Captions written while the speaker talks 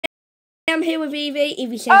I'm here with Evie.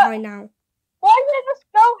 Evie, say hi now. Why did you just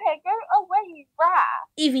go here? Go away, you rat.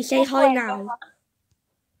 Evie, say hi now.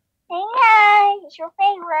 Hey, it's your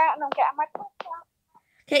favourite, and I'm getting my picture.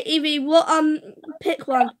 Okay, Evie, what, pick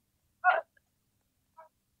one.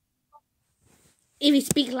 Evie,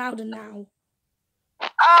 speak louder now.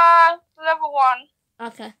 Level 1.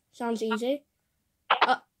 Okay, sounds easy.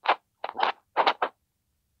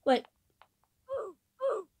 Wait.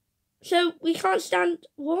 So, we can't stand...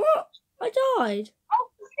 What? I died. Oh,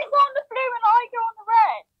 you go on the blue and I go on the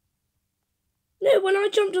red. No, when I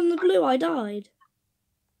jumped on the blue, I died.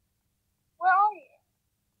 Where are you?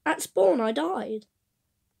 At spawn, I died.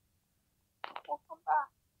 We'll come back.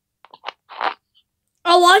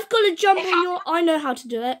 Oh, I've got to jump on your... I know how to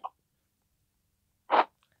do it.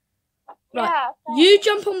 Right, Yeah, you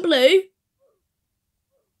jump on blue.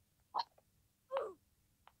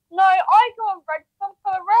 No, I go on red, jump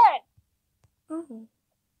on red. Oh.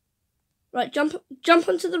 Right, jump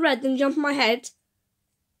onto the red, then jump on my head.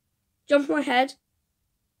 Jump on my head.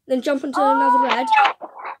 Then jump onto another red.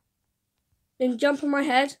 Then jump on my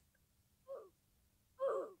head.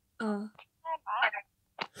 Oh.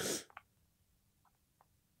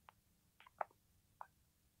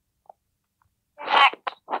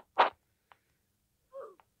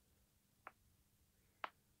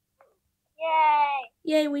 Yay.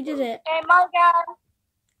 Yay, we did it. Okay, my turn.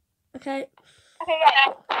 Okay. Okay,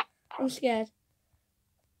 yeah. I'm scared.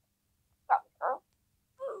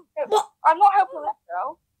 What? I'm not helping this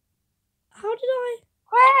girl. How did I?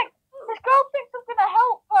 Quick! This girl thinks I'm gonna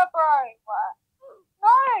help her, bro.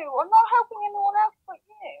 No, I'm not helping anyone else but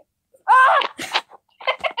you. Ah!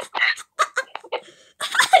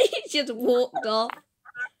 He just walked off.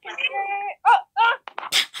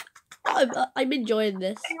 I'm enjoying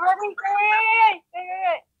this. Are you ready?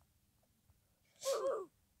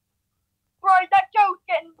 Right, that girl's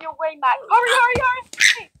getting in your way, Max. Hurry!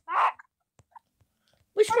 Max!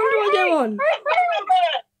 Which one do I go on? Hurry!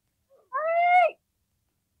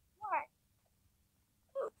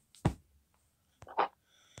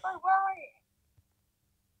 Where are you?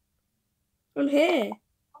 I'm here.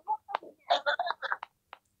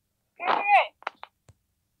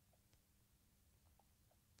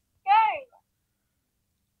 Go.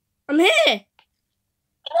 I'm here.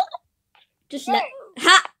 Just let...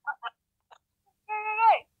 Ha!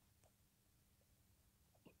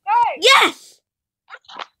 Go. Yes!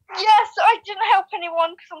 Yes, I didn't help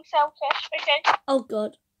anyone because I'm selfish. Okay. Oh,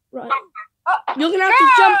 God. Right. You're going to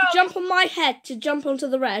have to jump on my head to jump onto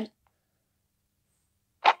the red.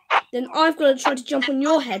 Then I've got to try to jump on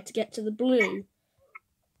your head to get to the blue.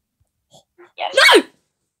 Yes. No!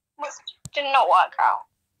 Did not work out.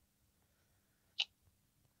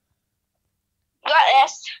 You got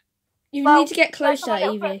this. You need to get closer,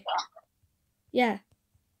 Evie. Yeah.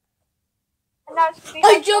 And now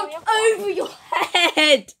I jumped over your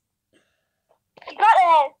head! You got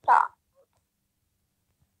this.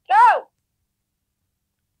 Go!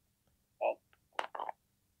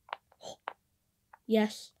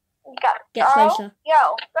 Yes. You got it. Get closer.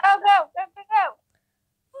 Go.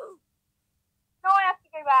 No, I have to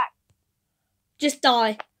go back. Just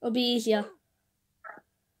die. It'll be easier.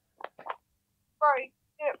 Bro,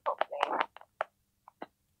 do it properly.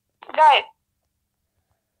 Go.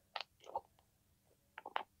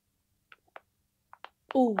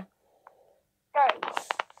 Ooh. Go.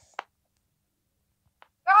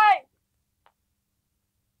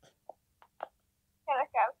 Okay,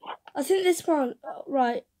 let's go. I think this one...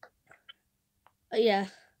 right. Yeah.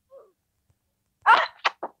 Ah!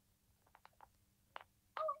 Oh,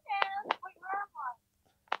 yeah. Wait, where am I?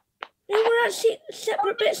 No, we're actually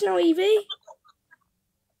separate bits now, Evie. Wait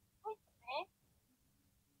a minute.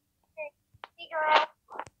 Okay, see girl.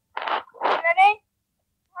 You ready?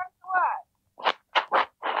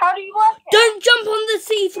 How do you work it? Don't jump on the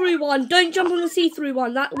see-through one. Don't jump on the see-through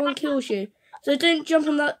one. That one kills you. So don't jump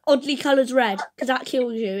on that oddly coloured red, because that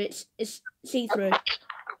kills you. It's see-through.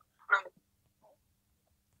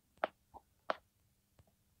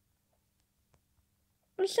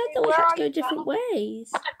 I said that we had to go different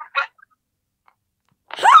ways.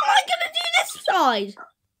 How am I going to do this side?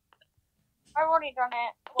 I've already done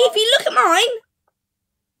it. Evie, look at mine.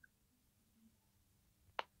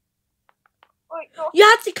 Wait, you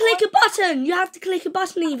have to click a button. You have to click a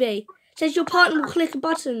button, Evie. It says your partner will click a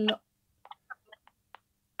button.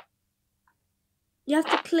 You have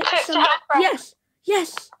to click some... Yes.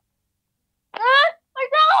 Yes. I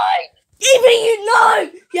died. Evie, you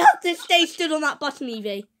know! You have to stay stood on that button,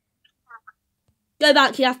 Evie. Go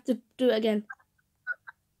back. You have to do it again.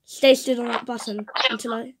 Stay stood on that button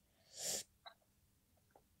until I...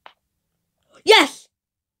 Yes!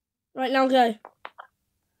 Right. Right, now go.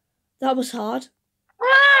 That was hard.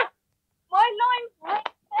 My line's right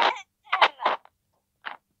there.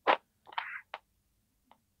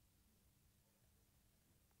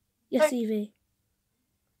 Yes, Evie.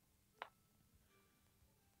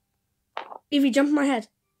 Evie, jump on my head.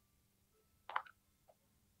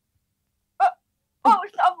 Oh,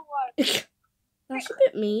 it's the other one. That's a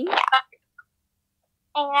bit mean.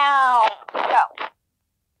 I know. Go.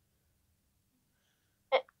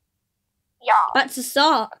 Yeah. That's a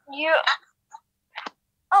start. You.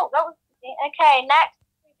 Oh, that was okay. Next,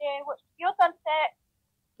 we do what's your sunset?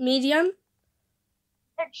 Medium?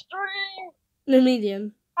 Extreme. No,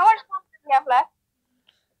 medium. How much time do we have left?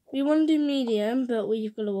 We want to do medium, but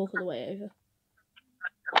we've got to walk all the way over.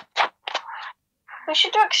 We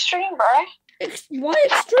should do extreme, bro. Why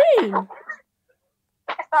extreme?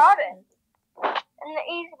 It's the hardest. And the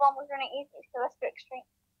easy one was really easy, so let's do extreme.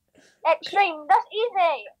 Extreme, that's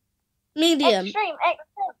easy. Medium. Extreme.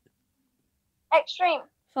 Extreme.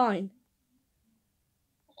 Fine.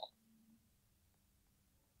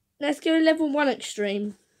 Let's go level 1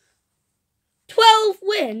 extreme. 12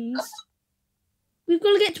 wins? We've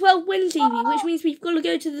got to get 12 wins, Evie, which means we've got to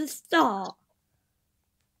go to the start.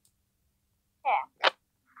 Yeah.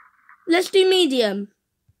 Let's do medium.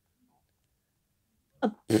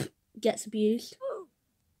 Gets abused.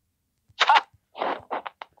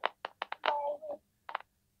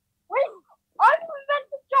 Wait, I was meant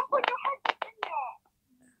to jump on your head, didn't you?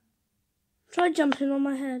 Try jumping on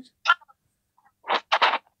my head.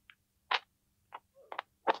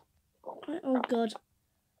 Oh, God.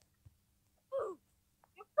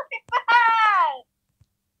 You're pretty bad.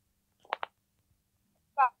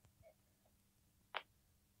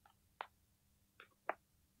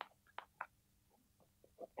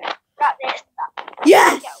 Got this.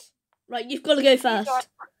 Yes! Right, you've got to go first.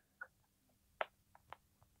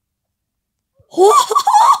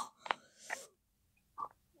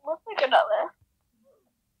 What's we good at this?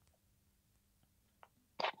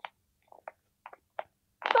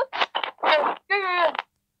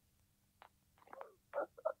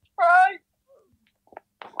 Right.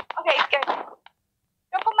 Okay, go.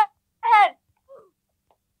 Jump on my head.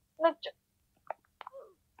 Look,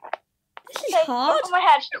 This is hard. Jump on my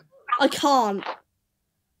head. I can't.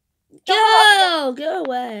 Go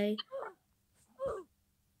away.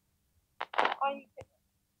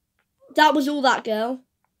 That was all that girl.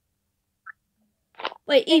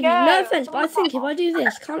 Wait, Evie, no offense, but I think if I do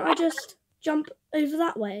this, can't I just jump over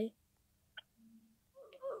that way?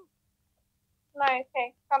 No,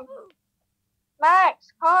 okay, come.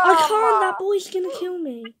 Max, come. I can't, that boy's gonna kill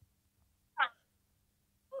me.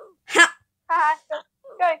 Ha!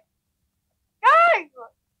 Go. Go!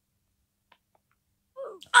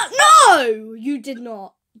 No! You did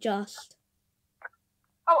not, just.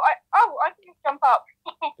 Oh, I can just jump up.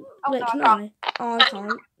 Wait, no, can I? Oh, I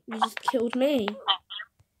can't. You just killed me.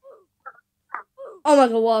 Oh my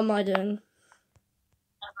god, what am I doing?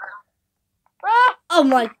 Ah! Oh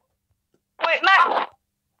my... Wait, Max.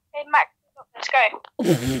 Hey, Max, let's go.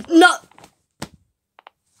 No!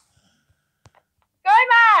 Go,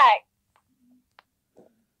 Max!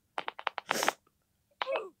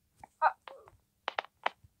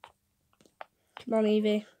 Come on,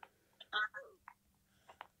 Evie.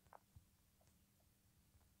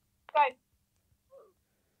 Go.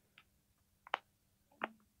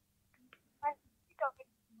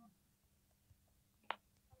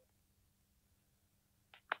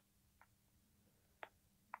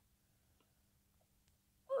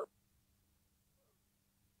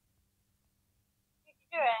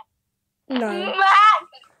 No. Max!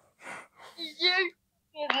 You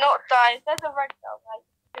did not die. There's a red cell, right?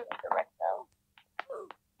 Do it, the red cell.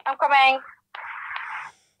 I'm coming.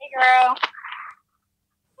 Hey, girl.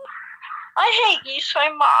 I hate you so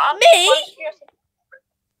much. Me?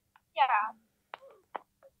 Yeah.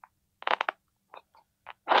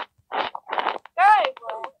 Go,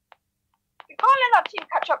 bro. You can't let that team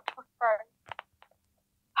catch up to us, bro.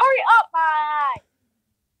 Hurry up, man.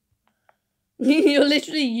 You're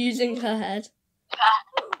literally using her head.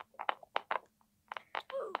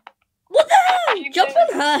 What the hell? Jump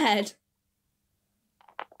on her head.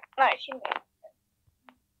 No, she moved.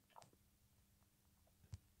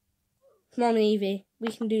 Come on, Evie. We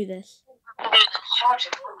can do this.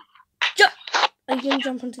 Jump! Are you going to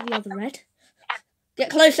jump onto the other red?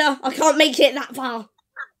 Get closer. I can't make it that far.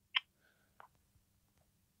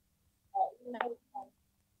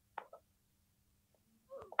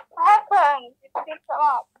 What happened? You picked them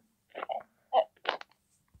up.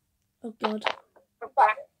 Oh, God.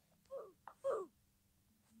 Back.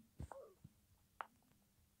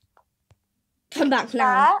 Come back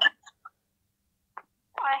now.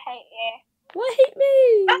 I hate you. Why hate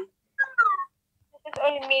me? This is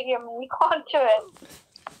only medium and you can't do it.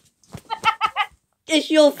 It's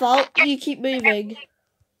your fault. You keep moving.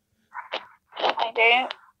 I do.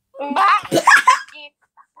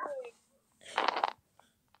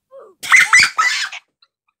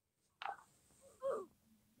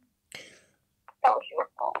 That was your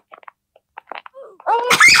fault.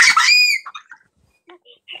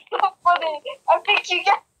 It's not funny. I think you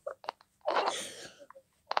get.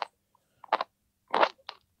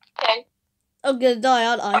 Okay. I'm gonna die,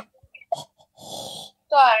 aren't I?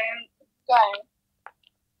 Don't.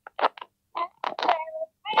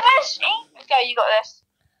 Go, you got this.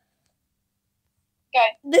 Go.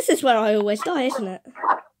 This is where I always die, isn't it?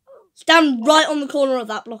 Stand right on the corner of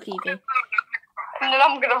that block, Evie. And then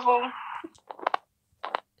I'm gonna fall.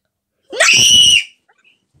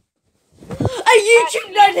 A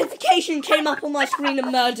YouTube notification came up on my screen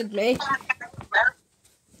and murdered me.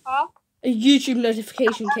 Huh? A YouTube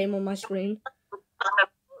notification came on my screen.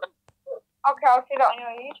 Okay, I'll see that on your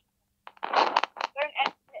YouTube. Don't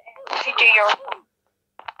edit it in. You do your.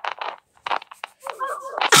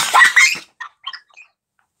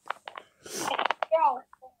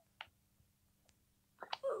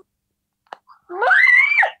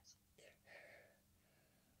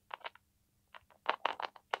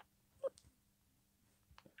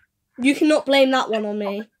 You cannot blame that one on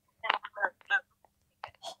me.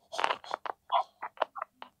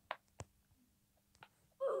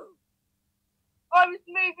 I was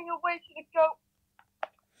moving away to the goat.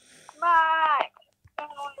 Max! Don't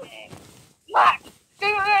annoy me. Max! Go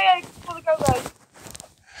away before the goat goes.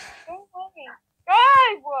 Go away. Go!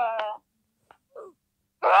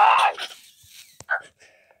 Go!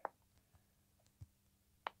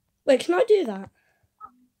 Wait, can I do that?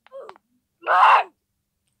 Max!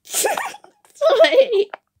 Sorry.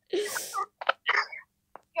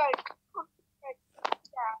 Go.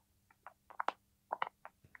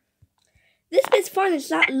 This bit's fine, it's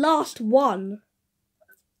that last one.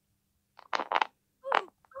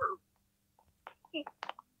 And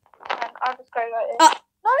I'll just go like this.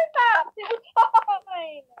 No, Max! It was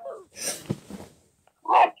fine!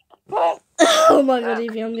 Oh my god,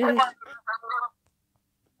 Evie, I'm gonna...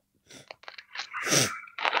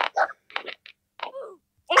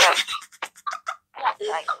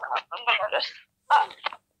 I'm gonna just.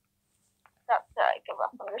 That's it. I give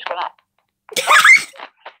up. I'm just gonna.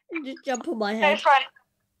 Just jump on my No, head. it's fine.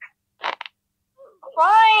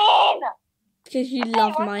 Fine. Because you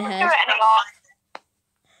love my I won't head. do it anymore.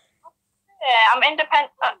 Yeah, I'm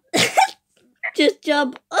independent. Just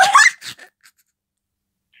jump.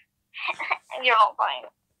 You're not fine.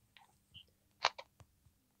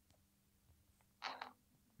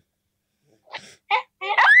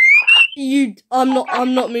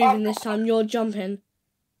 I'm not moving this time. You're jumping.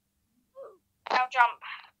 Now jump.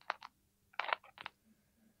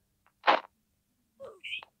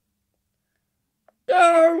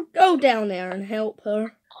 Girl, go down there and help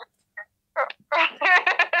her.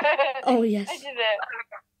 Oh yes. I did it.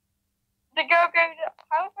 The girl goes.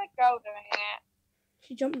 How is my girl doing it?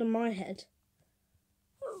 She jumped on my head.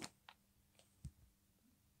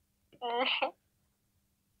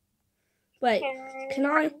 Wait, can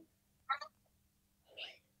I?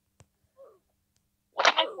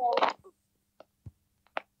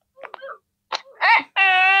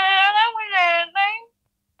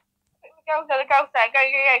 Go to the girl side. Go.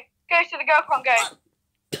 Go to the girl front. Go.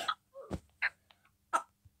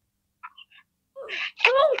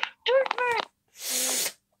 Come on, don't move.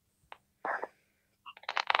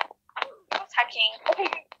 What's hacking?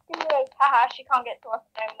 Haha, she can't get to us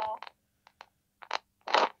no more.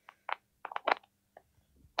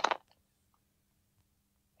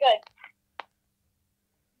 Good.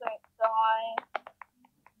 Don't die.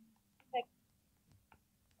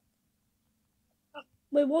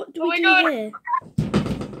 Wait, what do Oh we my do God. here?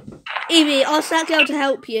 Evie, ask that girl to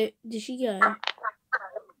help you. Did she go?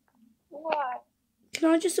 What? Can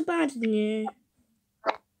I just abandon you? No,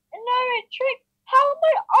 trick. How am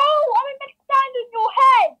I? Oh, I'm meant to stand on your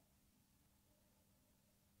head.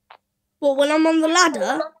 What, when I'm on the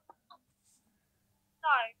ladder?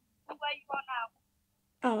 No, where you are now.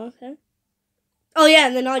 Oh, okay. Oh yeah,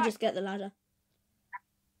 and then I just get the ladder.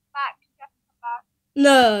 Back, just come back.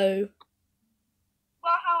 No.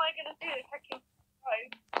 Well, how am I gonna do this? I can go.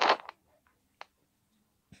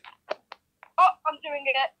 Oh, I'm doing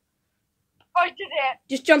it. I did it.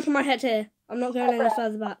 Just jump on my head here. I'm not going any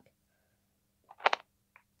further back.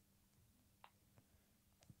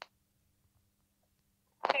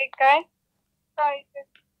 Okay, go. Sorry.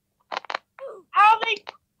 How they?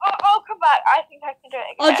 Oh, I'll come back. I think I can do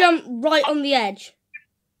it again. I'll jump right on the edge.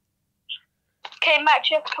 Okay,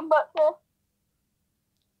 Max, you have to come back here.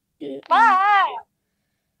 Yeah. Bye.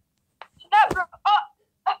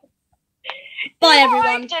 Bye,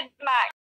 everyone. Max.